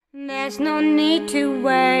There's no need to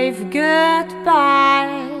wave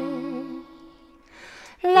goodbye.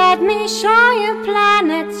 Let me show you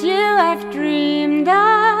planets you have dreamed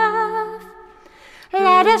of.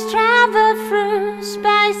 Let us travel through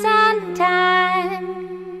space and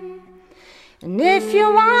time. And if you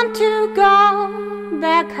want to go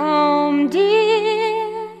back home,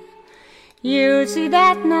 dear, you'll see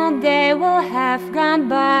that no day will have gone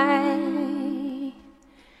by.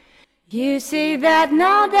 You see that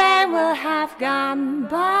no day will have gone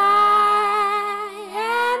by.